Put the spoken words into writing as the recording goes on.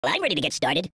Well, I'm ready to get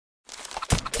started.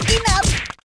 Enough!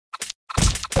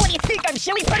 What do you think, I'm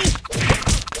silly putty?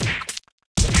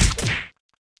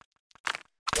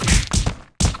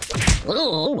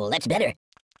 Ooh, well, that's better.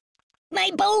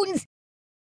 My bones!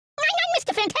 I'm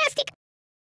Mr. Fantastic!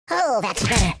 Oh, that's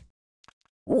better.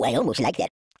 Ooh, I almost like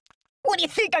that. What do you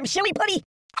think, I'm silly putty?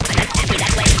 I'm not happy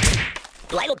that way.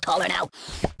 Do I look taller now?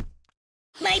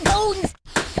 My bones!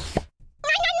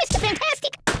 I'm Mr.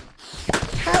 Fantastic!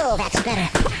 Oh, that's better.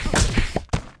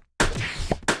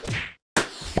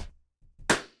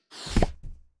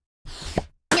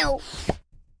 No.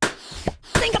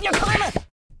 Think of your karma!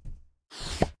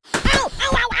 Ow!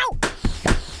 Ow, ow, ow!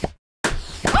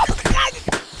 Oh, God!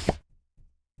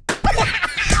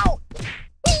 Ow!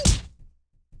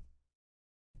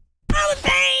 Oh, the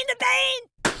pain! The pain!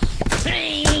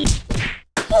 Pain!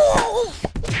 Oh!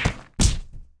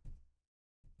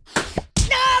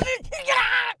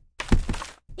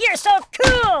 You're so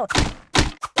cool!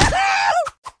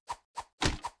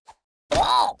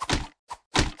 Oh!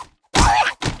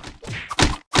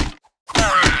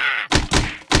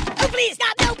 Oh, please,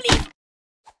 stop! No, please!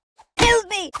 Help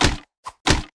me!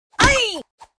 Aye!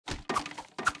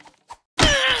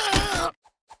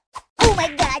 Oh, my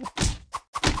God!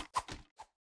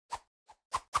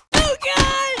 Oh,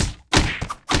 God!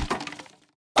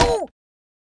 Oh!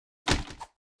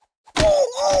 Oh,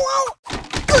 oh, oh!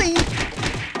 Please!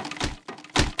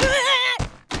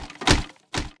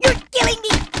 You're killing me!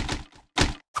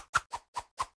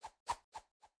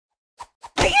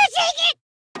 Will you take it?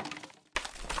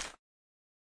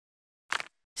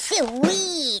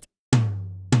 Sweet!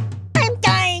 I'm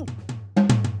dying!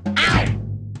 Ow!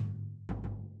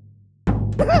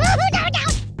 No, no!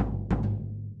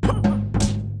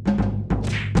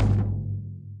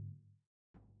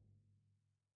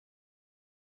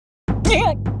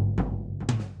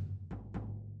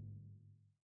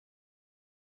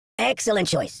 Excellent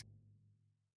choice.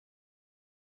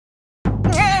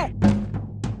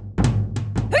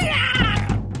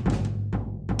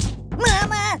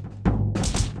 Mama!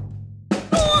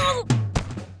 Oh!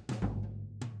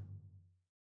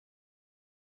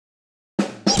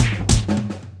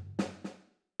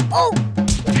 Oh!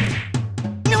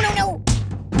 No, no, no!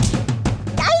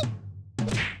 Die!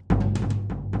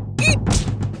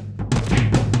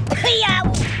 Ow!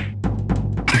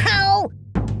 Ow!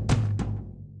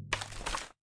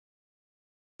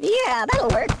 Yeah, that'll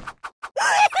work.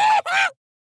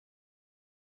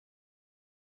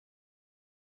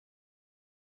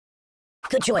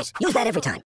 Good choice. Use that every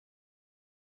time.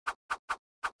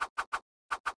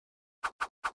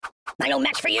 I no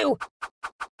match for you.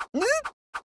 Hmm?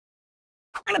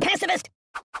 I'm a pacifist.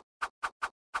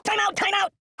 Time out, time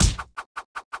out.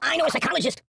 I know a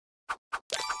psychologist.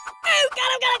 Oh,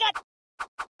 God, oh, God, oh, God.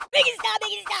 Make it stop,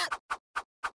 make it stop.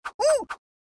 Ooh.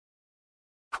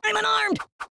 I'm unarmed.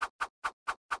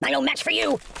 I no match for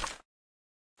you.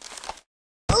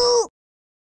 Ooh.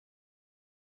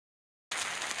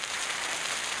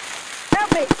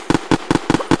 Help me.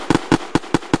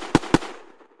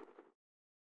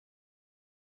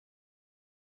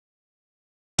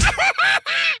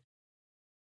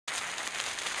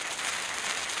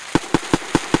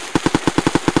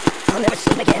 I'll never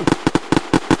see him again.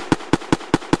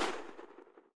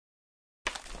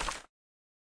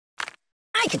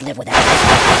 I could live with that.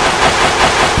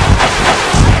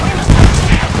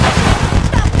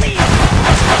 Stop, please!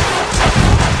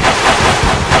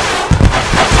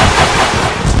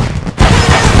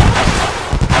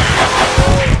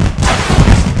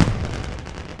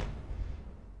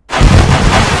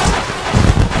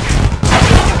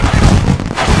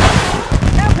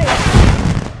 Help me!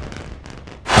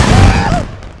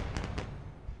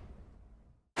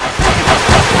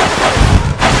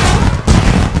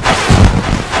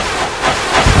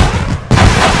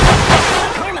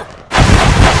 Karma!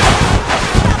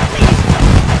 Stop, please!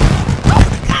 Oh,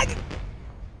 God!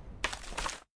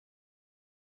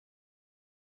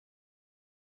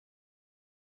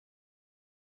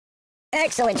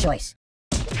 Excellent choice.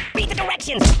 Read the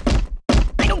directions!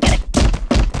 I don't get it!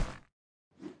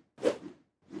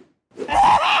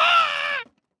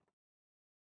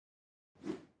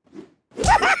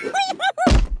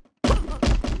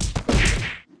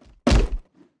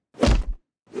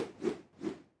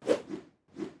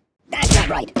 That's not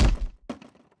right.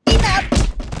 Enough!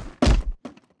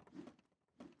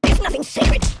 There's nothing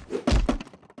sacred.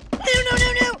 No, no,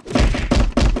 no, no!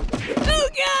 Oh,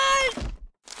 God!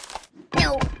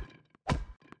 No.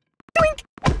 Doink!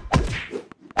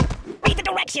 Read the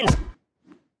directions!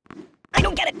 I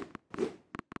don't get it.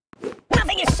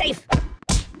 Nothing is safe.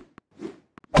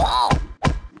 Oh!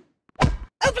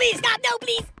 Oh, please, stop! God, no,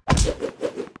 please!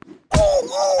 Oh,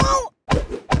 oh, oh!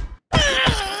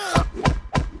 Ah!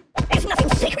 There's nothing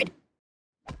sacred.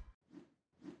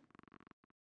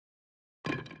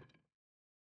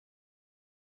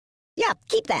 Yeah,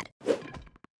 keep that.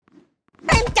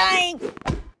 I'm dying!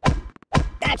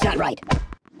 That's not right.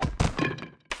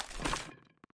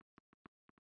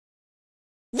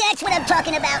 That's what I'm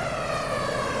talking about!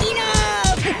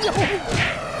 Enough!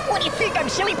 What do you think, I'm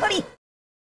silly putty?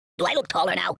 Do I look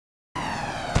taller now?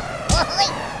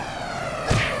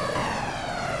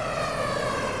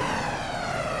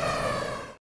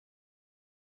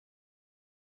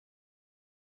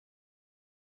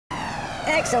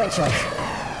 Excellent choice.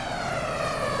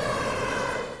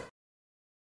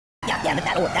 Yeah,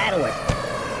 that'll work, that'll work.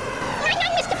 I'm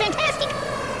Mr. Fantastic!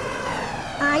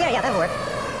 Yeah, that'll work.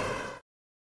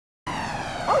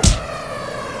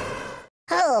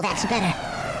 Oh, that's better.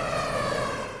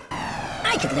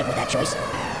 I could live with that choice.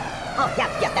 Oh, yeah,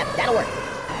 that'll work.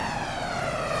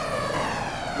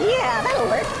 Yeah, that'll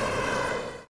work.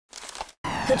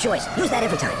 Good choice. Use that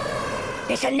every time.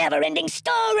 It's a never-ending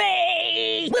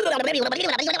story!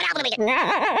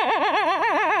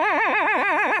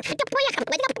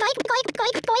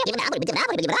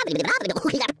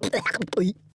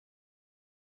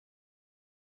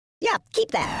 Yeah,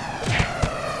 keep that.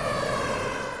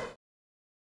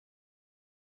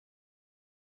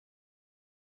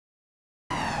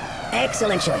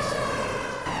 Excellent choice.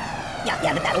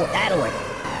 Yeah, that'll work.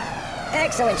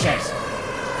 Excellent choice.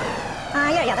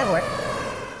 Yeah, that'll work.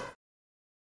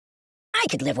 I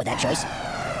could live with that choice.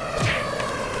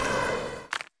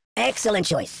 Excellent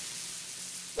choice.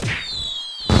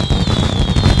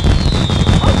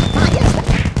 Oh, yes!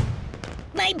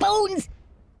 My bones!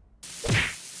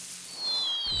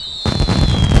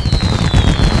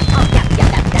 Oh, yeah,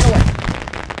 that'll work.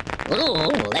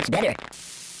 Oh, that's better.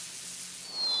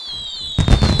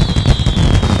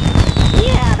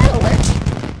 Yeah, that'll work.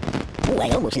 Oh, I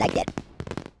almost like that.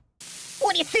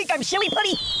 What do you think, I'm silly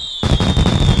putty?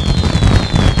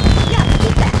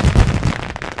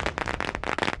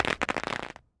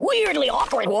 Weirdly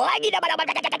awkward.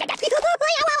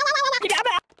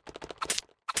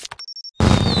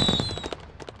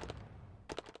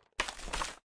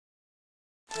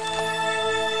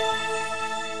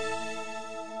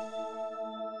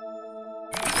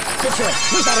 Good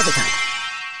choice. Use that every time.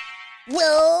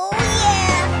 Whoa,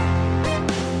 yeah!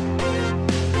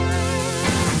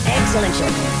 Excellent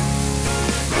choice.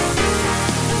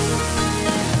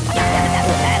 Yeah,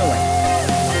 that'll work.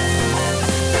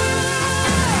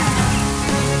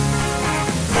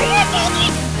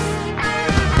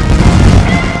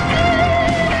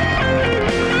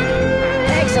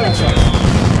 Excellent choice.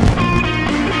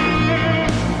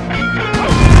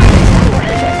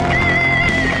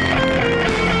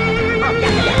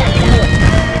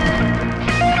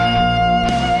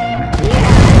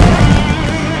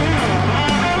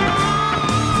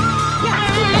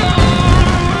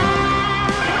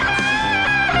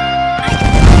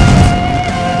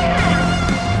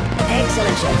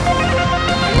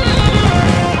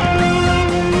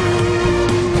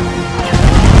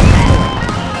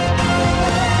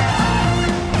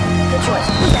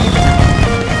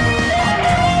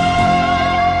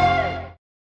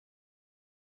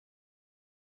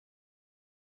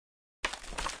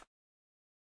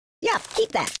 Yeah,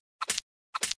 keep that.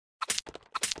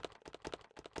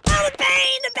 Oh, the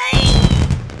pain, the pain!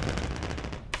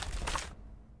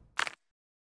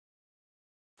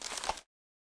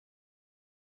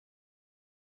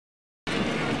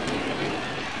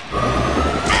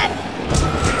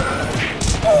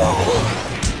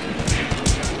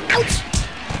 Ouch!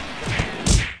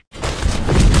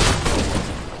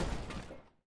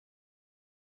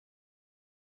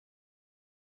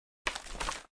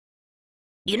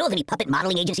 Do you know of any puppet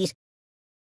modeling agencies?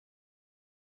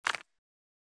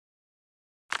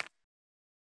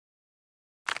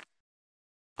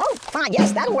 Oh, fine,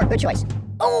 yes, that'll work. Good choice.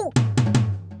 Oh!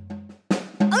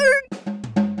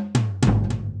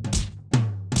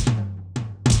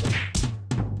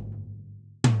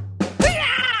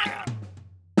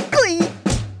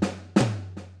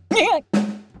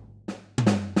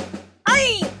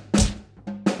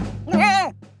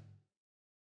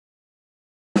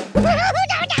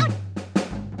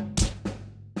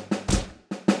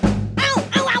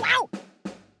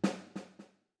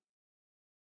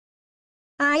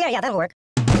 Yeah, that'll work.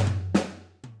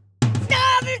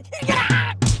 Stop it!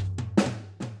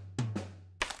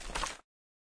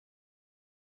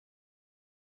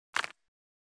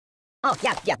 Oh,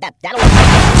 yeah, that'll work.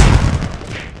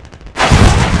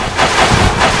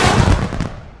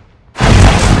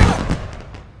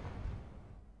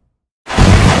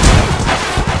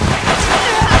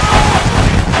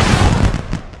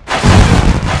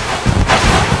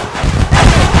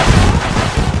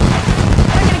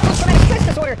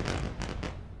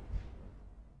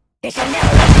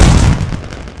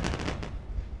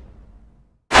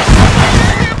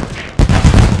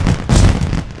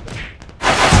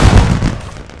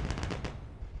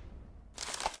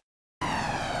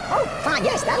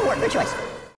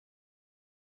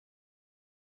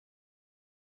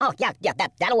 Oh, yeah,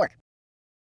 that'll work.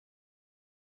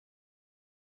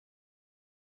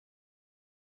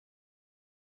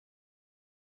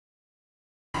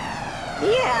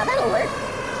 Yeah, that'll work.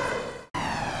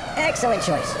 Excellent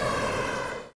choice.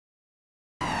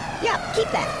 Yeah, keep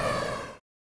that.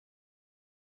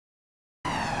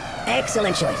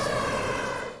 Excellent choice.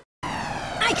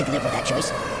 I could live with that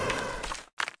choice.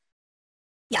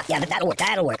 Yeah,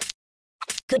 that'll work.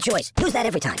 Good choice. Use that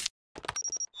every time.